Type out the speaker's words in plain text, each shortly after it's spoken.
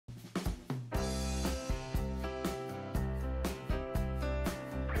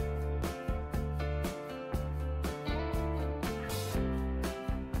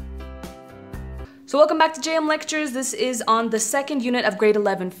So welcome back to JM Lectures. This is on the second unit of grade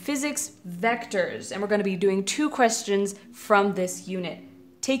 11 physics, vectors, and we're going to be doing 2 questions from this unit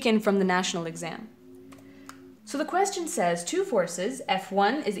taken from the national exam. So the question says 2 forces,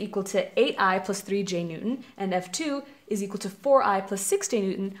 F1 is equal to 8I plus 3J Newton and F2 is equal to 4I plus 6J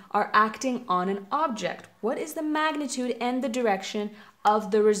Newton are acting on an object. What is the magnitude and the direction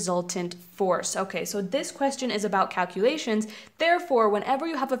of the resultant force? Okay, so this question is about calculations. Therefore, whenever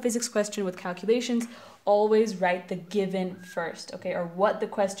you have a physics question with calculations, always write the given first, okay, or what the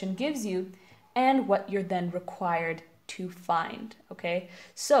question gives you and what you're then required to find, okay?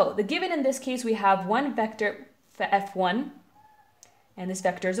 So the given in this case, we have one vector for F1, and this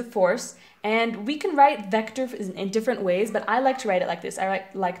vector is a force, and we can write vector in different ways, but I like to write it like this. I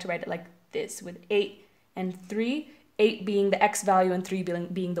like to write it like this, with 8 and 3, 8 being the x value and 3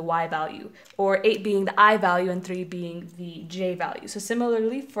 being the y value, or 8 being the I value and 3 being the j value. So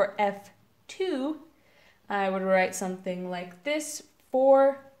similarly for F2, I would write something like this,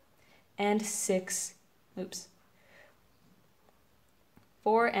 4 and 6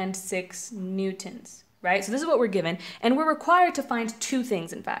 newtons, right? So this is what we're given, and we're required to find 2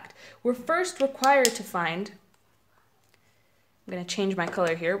 things, in fact. We're first required to find, I'm going to change my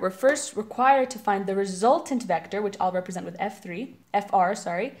color here. We're first required to find the resultant vector, which I'll represent with FR,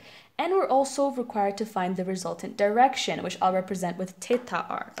 and we're also required to find the resultant direction, which I'll represent with theta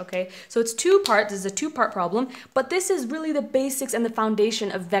r, okay? So it's 2 parts, this is a 2-part problem, but this is really the basics and the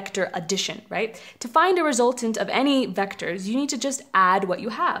foundation of vector addition, right? To find a resultant of any vectors, you need to just add what you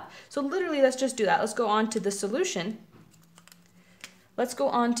have. So literally, let's just do that. Let's go on to the solution. Let's go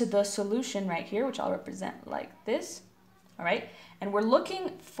on to the solution right here, which I'll represent like this. All right, and we're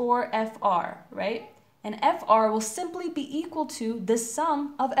looking for FR, right? And FR will simply be equal to the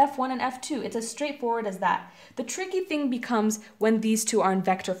sum of F1 and F2. It's as straightforward as that. The tricky thing becomes when these 2 are in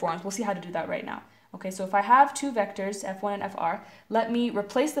vector forms. We'll see how to do that right now. Okay, so if I have 2 vectors, F1 and FR, let me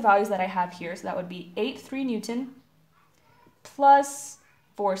replace the values that I have here. So that would be 8,3 Newton plus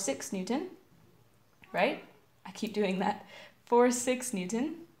 4,6 Newton, right? I keep doing that. 4,6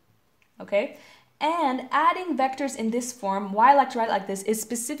 Newton, okay? And adding vectors in this form, why I like to write it like this, is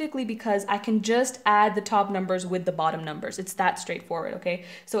specifically because I can just add the top numbers with the bottom numbers. It's that straightforward, okay?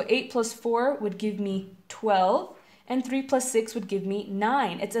 So 8 plus 4 would give me 12, and 3 plus 6 would give me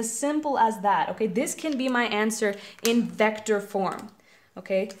 9. It's as simple as that, okay? This can be my answer in vector form,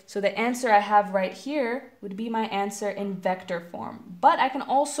 okay? So the answer I have right here would be my answer in vector form. But I can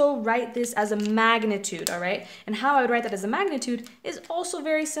also write this as a magnitude, all right? And how I would write that as a magnitude is also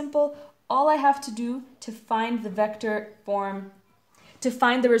very simple. All I have to do to find the vector form, to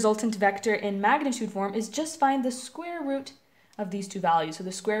find the resultant vector in magnitude form, is just find the square root of these 2 values. So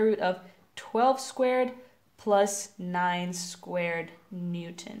the square root of 12 squared plus 9 squared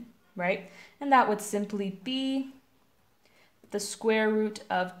Newton, right? And that would simply be the square root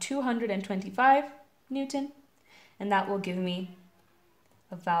of 225 Newton, and that will give me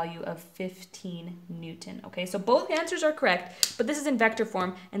a value of 15 Newton, okay? So both answers are correct, but this is in vector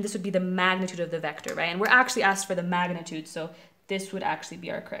form, and this would be the magnitude of the vector, right? And we're actually asked for the magnitude, so this would actually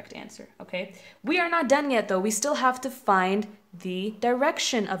be our correct answer, okay? We are not done yet, though. We still have to find the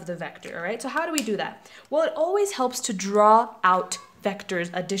direction of the vector, all right? So how do we do that? Well, it always helps to draw out vectors,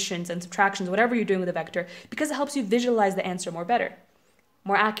 additions, and subtractions, whatever you're doing with a vector, because it helps you visualize the answer more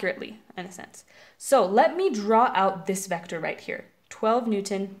accurately, in a sense. So let me draw out this vector right here. 12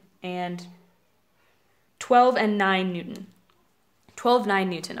 Newton and 12 and 9 Newton. 12, 9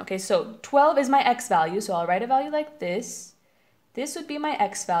 Newton. Okay, so 12 is my x value, so I'll write a value like this. This would be my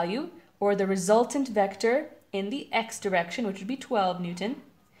x value, or the resultant vector in the x direction, which would be 12 Newton.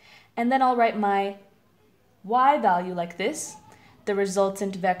 And then I'll write my y value like this, the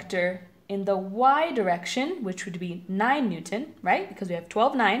resultant vector in the y direction, which would be 9 Newton, right? Because we have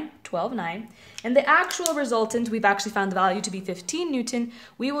 12, 9, 12, 9. And the actual resultant, we've actually found the value to be 15 Newton.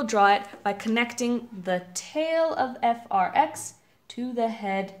 We will draw it by connecting the tail of FRX to the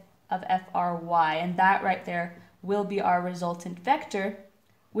head of FRY. And that right there will be our resultant vector,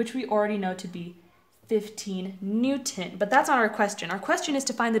 which we already know to be 15 Newton. But that's not our question. Our question is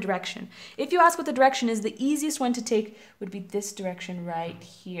to find the direction. If you ask what the direction is, the easiest one to take would be this direction right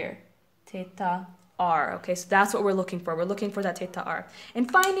here. Theta r, okay, so that's what we're looking for. We're looking for that theta r.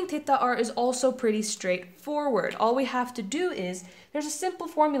 And finding theta r is also pretty straightforward. All we have to do is, there's a simple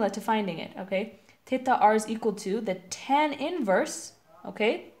formula to finding it, okay? Theta r is equal to the tan inverse,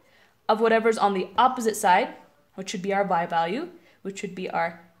 okay, of whatever's on the opposite side, which should be our y value, which would be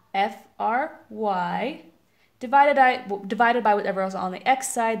our FRY, divided by whatever else on the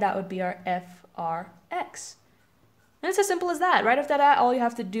x side, that would be our FRX. And it's as simple as that. Right after that, all you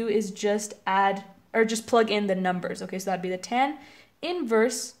have to do is just add or just plug in the numbers. Okay, so that'd be the tan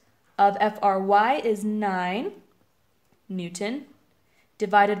inverse of FRY is 9 Newton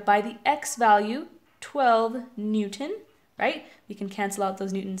divided by the X value, 12 Newton, right? We can cancel out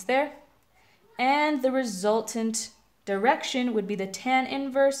those newtons there. And the resultant direction would be the tan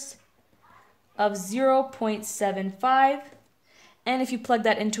inverse of 0.75. And if you plug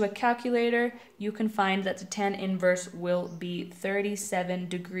that into a calculator, you can find that the tan inverse will be 37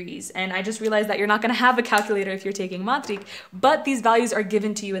 degrees. And I just realized that you're not going to have a calculator if you're taking Matric, but these values are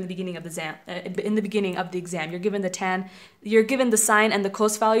given to you in the beginning of the exam. You're given the tan, you're given the sine and the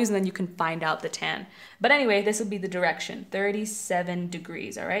cos values, and then you can find out the tan. But anyway, this will be the direction, 37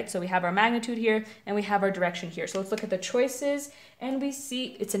 degrees, all right? So we have our magnitude here, and we have our direction here. So let's look at the choices, and we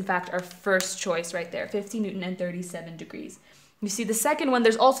see it's in fact our first choice right there, 50 Newton and 37 degrees. You see the second one,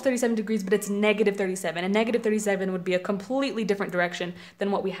 there's also 37 degrees, but it's negative 37. And negative 37 would be a completely different direction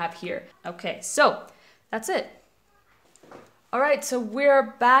than what we have here. Okay, so that's it. All right, so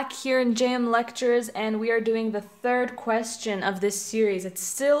we're back here in JM Lectures, and we are doing the third question of this series. It's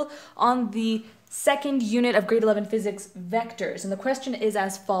still on the second unit of grade 11 physics, vectors. And the question is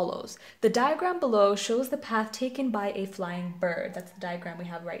as follows. The diagram below shows the path taken by a flying bird. That's the diagram we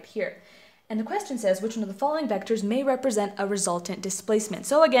have right here. And the question says, which one of the following vectors may represent a resultant displacement?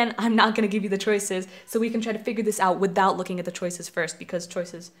 So again, I'm not going to give you the choices, so we can try to figure this out without looking at the choices first, because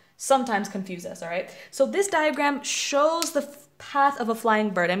choices sometimes confuse us, all right? So this diagram shows the path of a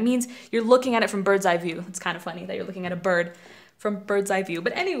flying bird. It means you're looking at it from bird's eye view. It's kind of funny that you're looking at a bird from bird's eye view.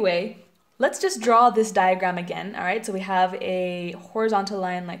 But anyway, let's just draw this diagram again, all right? So we have a horizontal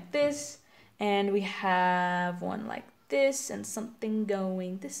line like this, and we have one like this, and something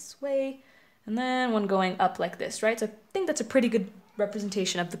going this way, and then one going up like this, right? So I think that's a pretty good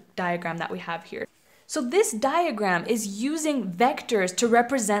representation of the diagram that we have here. So this diagram is using vectors to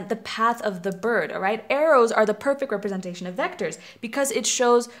represent the path of the bird, all right? Arrows are the perfect representation of vectors because it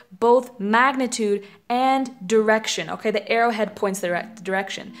shows both magnitude and direction, okay? The arrowhead points the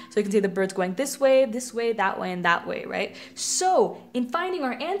direction. So you can see the bird's going this way, that way, and that way, right? So in finding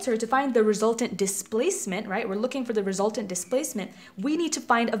our answer, to find the resultant displacement, right? We're looking for the resultant displacement. We need to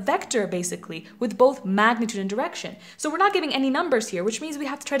find a vector, basically, with both magnitude and direction. So we're not giving any numbers here, which means we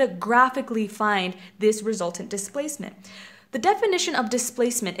have to try to graphically find this resultant displacement. The definition of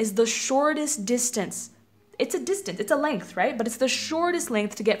displacement is the shortest distance. It's a distance, it's a length, right? But it's the shortest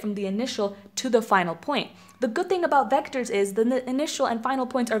length to get from the initial to the final point. The good thing about vectors is the initial and final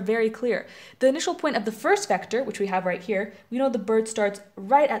points are very clear. The initial point of the first vector, which we have right here, we know the bird starts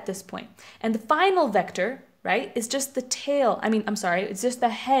right at this point. And the final vector, right, is just the tail, it's just the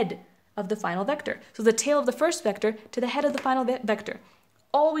head of the final vector. So the tail of the first vector to the head of the final vector.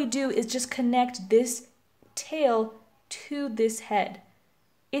 All we do is just connect this tail to this head.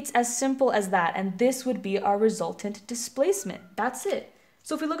 It's as simple as that, and this would be our resultant displacement. That's it.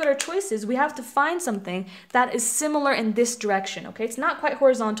 So if we look at our choices, we have to find something that is similar in this direction, okay? It's not quite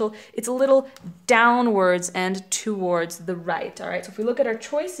horizontal, it's a little downwards and towards the right, all right? So if we look at our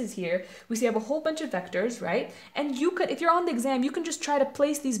choices here, we see we have a whole bunch of vectors, right? And you could, if you're on the exam, you can just try to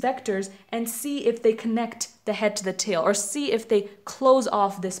place these vectors and see if they connect the head to the tail, or see if they close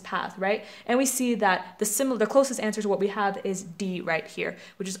off this path, right? And we see that the closest answer to what we have is D right here,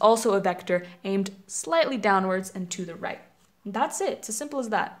 which is also a vector aimed slightly downwards and to the right. That's it. It's as simple as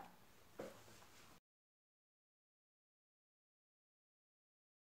that.